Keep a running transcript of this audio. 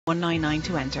199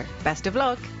 to enter. Best of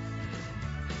luck.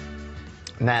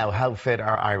 Now, how fit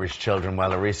are Irish children?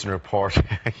 Well, a recent report,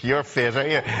 you're fit, are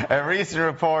you? A recent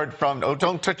report from, oh,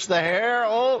 don't touch the hair,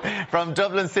 from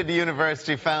Dublin City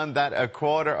University found that a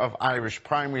quarter of Irish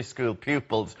primary school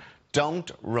pupils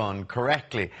don't run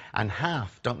correctly, and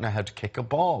half don't know how to kick a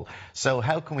ball. So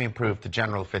how can we improve the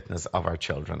general fitness of our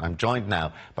children? I'm joined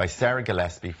now by Sarah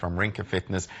Gillespie from RINKA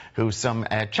Fitness, who's some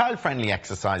child-friendly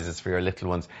exercises for your little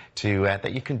ones to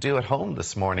that you can do at home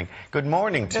this morning. Good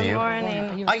morning to you. Good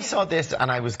morning. I saw this and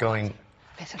I was going,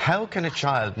 how can a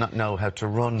child not know how to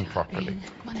run properly?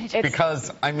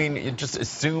 Because, I mean, you're just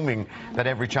assuming that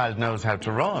every child knows how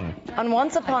to run. And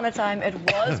once upon a time, it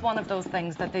was one of those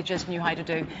things that they just knew how to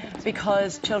do,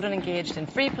 because children engaged in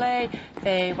free play,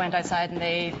 they went outside and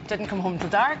they didn't come home till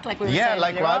dark, like we were saying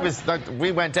like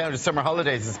we went down to summer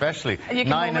holidays especially,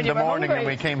 9 in the morning, and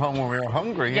we came home when we were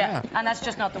hungry, yeah. And that's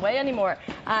just not the way anymore.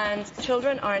 And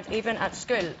children aren't, even at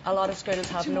school, a lot of schools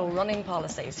have no running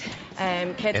policies.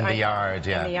 Kids in the yard,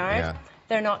 in the yard. Yeah.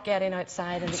 They're not getting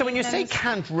outside. So when you say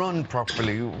can't run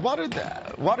properly, what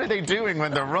are they doing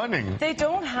when they're running? They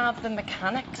don't have the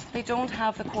mechanics. They don't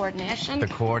have the coordination. The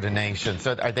coordination.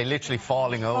 So are they literally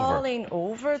falling over? Falling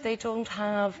over. They don't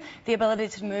have the ability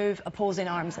to move opposing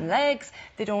arms and legs.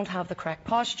 They don't have the correct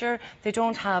posture. They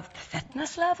don't have the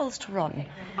fitness levels to run.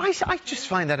 I just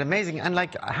find that amazing. And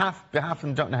like half of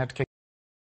them don't know how to kick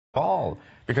a ball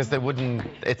because they wouldn't.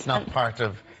 It's not part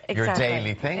of your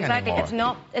daily thing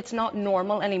anymore. It's not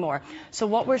normal anymore. So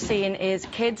what we're seeing is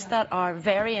kids that are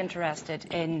very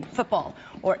interested in football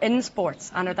or in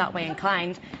sports and are that way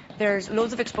inclined, there's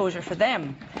loads of exposure for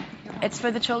them. It's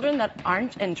for the children that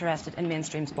aren't interested in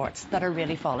mainstream sports that are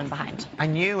really falling behind.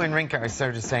 And you and RINKA are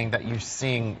sort of saying that you're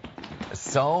seeing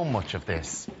so much of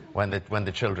this when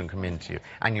the children come into you,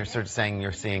 and you're sort of saying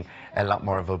you're seeing a lot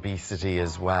more of obesity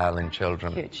as well in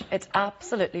children. Huge. It's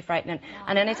absolutely frightening.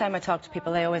 And anytime I talk to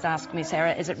people, they always ask me,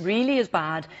 Sarah, is it really as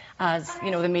bad as,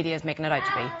 you know, the media is making it out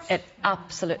to be? It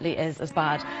absolutely is as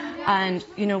bad. And,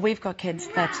 you know, we've got kids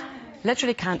that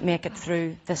literally can't make it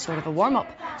through this sort of a warm-up.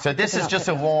 So this is just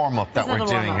a warm-up that we're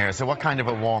doing here. So what kind of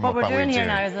a warm-up are we doing? What we're doing here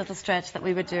now is a little stretch that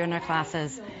we would do in our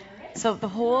classes.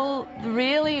 So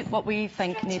really what we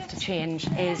think needs to change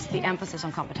is the emphasis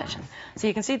on competition. So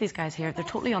you can see these guys here, they're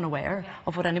totally unaware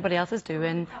of what anybody else is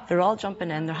doing. They're all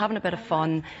jumping in, they're having a bit of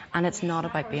fun, and it's not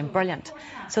about being brilliant.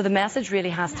 So the message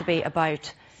really has to be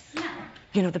about,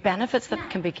 you know, the benefits that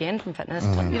can be gained from fitness.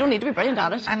 You don't need to be brilliant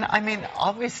at it. And I mean,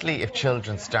 obviously, if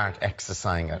children start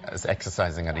exercising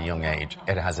at a young age,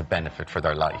 it has a benefit for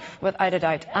their life. Without a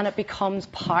doubt. And it becomes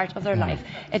part of their life.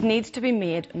 It needs to be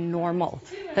made normal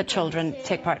that children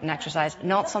take part in exercise,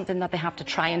 not something that they have to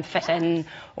try and fit in,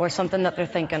 or something that they're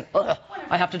thinking, ugh,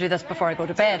 I have to do this before I go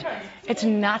to bed. It's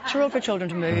natural for children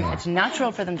to move, it's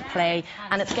natural for them to play,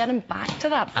 and it's getting back to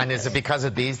that fitness. And is it because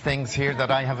of these things here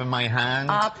that I have in my hand?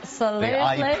 Absolutely. The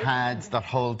iPads, the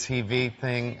whole TV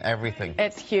thing, everything.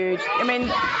 It's huge. I mean,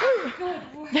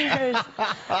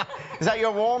 is that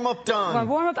your warm-up done? Our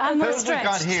warm-up and we're stretched. Who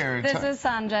have we got here? This is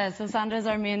Sandra. So Sandra's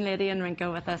our main lady in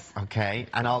RINKA with us. Okay,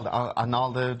 and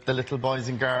all the little boys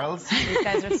and girls? These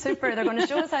guys are super. They're going to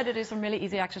show us how to do some really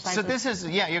easy exercises. So this is,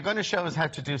 yeah, you're going to show us how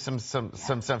to do some. So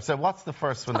what's the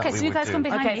first one that we would do? Okay, so you guys come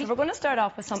behind me. So we're going to start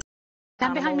off with some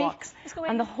animal walks.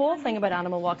 And the whole thing about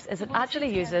animal walks is it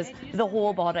actually uses the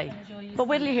whole body. But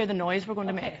wait till you hear the noise we're going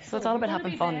to make. So it's all about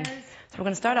having fun. So we're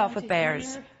going to start off with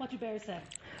bears. What do bears say?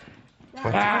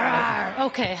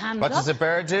 Okay, hands up. What does a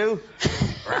bear do?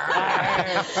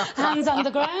 Hands on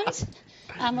the ground.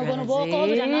 And we're going to walk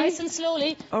over there nice and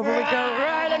slowly. Over we go.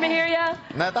 Right, let me hear you.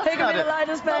 No, that's Take not the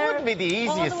lightest bear. That wouldn't be the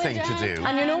easiest thing to do.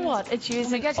 And you know what? It's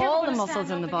using all the muscles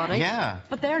in the body. Yeah.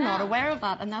 But they're not aware of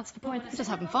that, and that's the point. They're just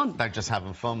having fun. They're just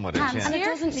having fun with it, yeah. And it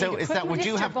doesn't so is that, would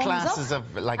you have classes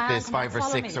of like this, 5 or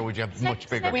 6, or would you have much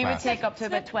bigger classes? We would take up to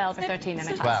about 12 or 13 in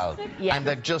a class. 12? Yeah. And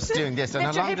they're just doing this. And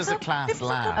how long does a class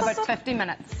last? About 50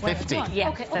 minutes. 50?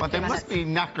 Yeah, Well, they must be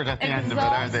knackered at the end of it,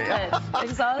 aren't they?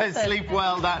 Exhausted. They sleep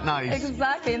well that night.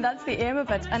 Exactly, and that's the aim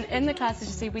of it. And in the classes,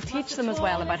 you see, we teach them as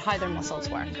well about how their muscles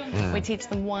work. We teach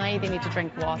them why they need to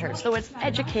drink water. So it's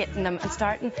educating them and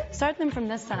starting them from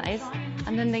this size,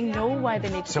 and then they know why they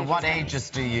need to. So what ages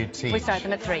do you teach? We start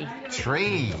them at 3.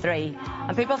 3? 3.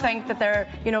 And people think that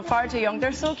they're, you know, far too young.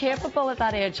 They're so capable at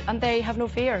that age, and they have no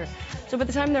fear. So by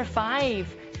the time they're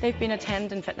 5, They've been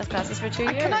attending fitness classes for 2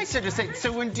 years. Can I sort of say,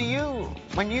 so when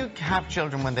you have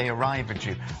children when they arrive at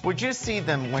you, would you see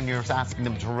them when you're asking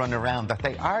them to run around that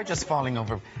they are just falling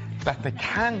over, that they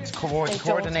can't,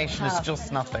 coordination is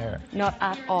just not there? Not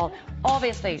at all.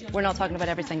 Obviously, we're not talking about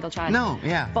every single child. No,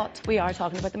 yeah. But we are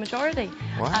talking about the majority.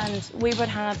 Wow. And we would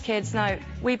have kids now,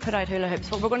 we put out hula hoops.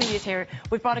 What we're going to use here,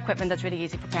 we've brought equipment that's really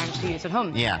easy for parents to use at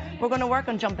home. Yeah. We're going to work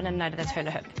on jumping in and out of this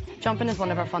hula hoop. Jumping is one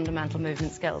of our fundamental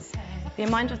movement skills. The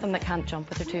amount of them that can't jump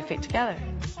with their 2 feet together.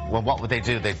 Well, what would they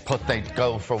do? They'd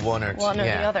go for one or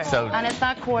the other. So, and it's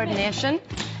that coordination.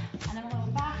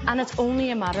 And it's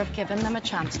only a matter of giving them a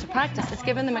chance to practice. It's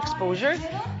giving them exposure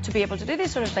to be able to do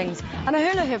these sort of things. And a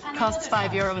hula hoop costs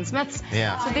 €5 in Smiths.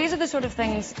 Yeah. So these are the sort of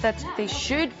things that they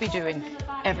should be doing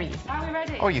every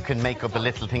evening. or you can make up a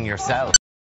little thing yourself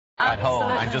at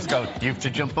home and just go, you have to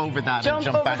jump over that and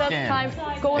jump back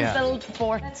in. Go and build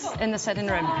forts in the sitting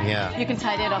room. Yeah. You can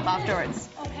tidy it up afterwards.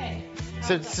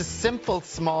 So it's just simple,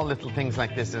 small little things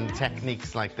like this and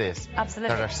techniques like this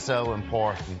Absolutely. that are so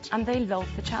important. And they love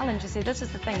the challenge. You see, this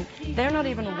is the thing. They're not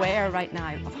even aware right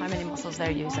now of how many muscles they're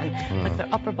using. Like their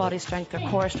upper body strength, their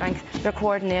core strength, their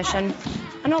coordination.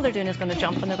 And all they're doing is going to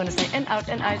jump and they're going to say in, out,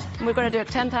 in, out. And we're going to do it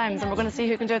 10 times and we're going to see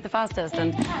who can do it the fastest.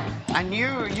 And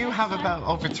you have about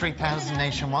over 3,000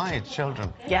 nationwide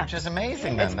children. Yeah. Which is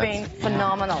amazing then. It's been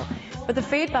phenomenal. But the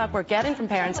feedback we're getting from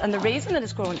parents, and the reason that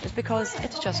it's grown, is because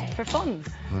it's just for fun.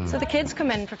 So the kids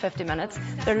come in for 50 minutes,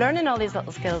 they're learning all these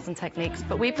little skills and techniques,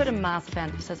 but we put a massive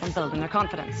emphasis on building their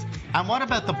confidence. And what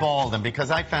about the ball then?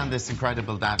 Because I found this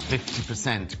incredible that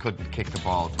 50% couldn't kick the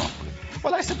ball properly.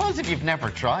 Well, I suppose if you've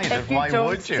never tried it, why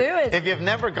would you? Do it. If you've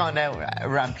never gone out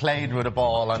and played with a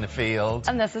ball on the field.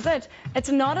 And this is it. It's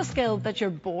not a skill that you're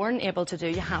born able to do.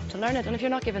 You have to learn it. And if you're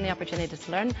not given the opportunity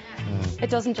to learn, it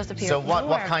doesn't just appear. So from what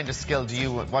nowhere. kind of skill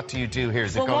what do you do here?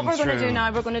 Is it well, going what we're going through? to do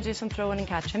now, we're going to do some throwing and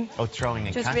catching. Oh, throwing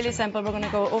and Just catching. really simple. We're going to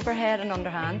go overhead and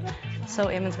underhand. So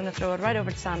Eamon's going to throw it right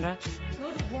over to Sandra.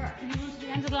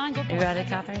 You ready,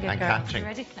 Catherine? Good And girl. catching.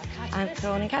 Ready? And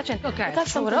throwing and catching. Okay, But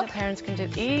that's throw it something up. that parents can do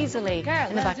easily in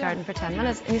the back garden for 10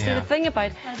 minutes. And you see Yeah. the thing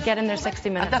about getting their 60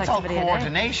 minutes And that's all activity a day.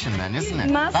 coordination then, isn't it?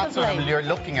 That's Massively. what you're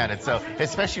looking at it. So,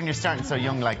 especially when you're starting so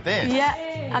young like this. Yeah,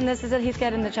 and this is it. He's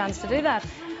getting the chance to do that.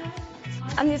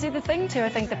 And you see, the thing too, I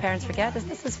think the parents forget is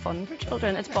this is fun for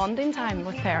children. It's bonding time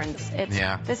with parents.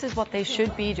 This is what they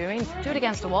should be doing. Do it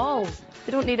against a wall.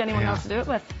 They don't need anyone else to do it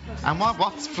with. And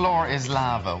what's floor is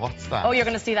lava? What's that? Oh, you're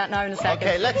going to see that now in a second.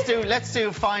 Okay, let's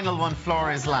do final one.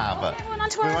 Floor is lava.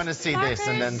 We want to see this,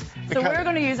 and then So we're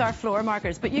going to use our floor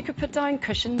markers, but you could put down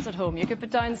cushions at home. You could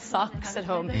put down socks at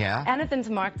home. Yeah. Anything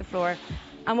to mark the floor.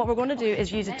 And what we're going to do is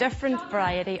use a different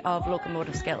variety of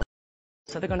locomotive skills.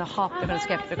 So they're going to hop, they're going to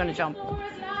skip, they're going to jump.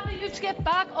 You have to get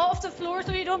back off the floor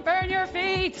so you don't burn your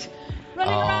feet.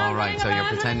 Running around, right. So you're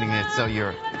pretending it. So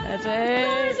you're. That's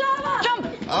it. Jump!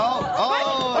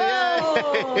 Oh,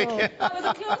 yeah. That was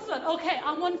a close one. Okay,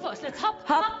 on one foot. Let's hop,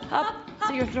 Hop, hop.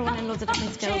 So you're throwing in loads of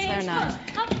different skills there now.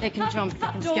 They can jump, they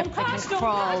can skip, they can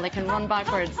crawl, they can run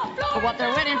backwards. But what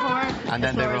they're waiting for. And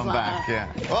then they run back.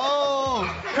 Yeah.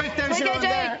 Oh, quick! There's Quick, your AJ,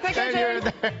 there. quick, There, AJ.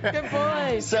 you're there. Good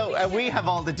boy. So we have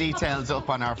all the details up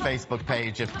on our Facebook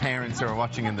page if parents who are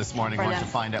watching in this morning want to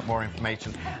Brilliant. find out more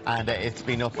information, and it's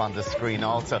been up on the screen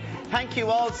also. Thank you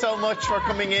all so much for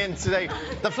coming in today.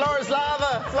 The floor is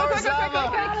lava. Floor is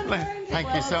lava.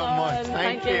 Thank you so much.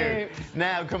 Thank you.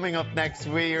 Now coming up next,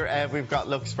 we've got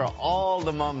looks for all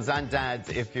the mums and dads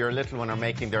if your little one are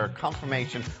making their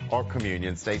confirmation or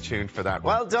communion. Stay tuned for that.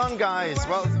 Well done, guys.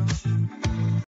 Well.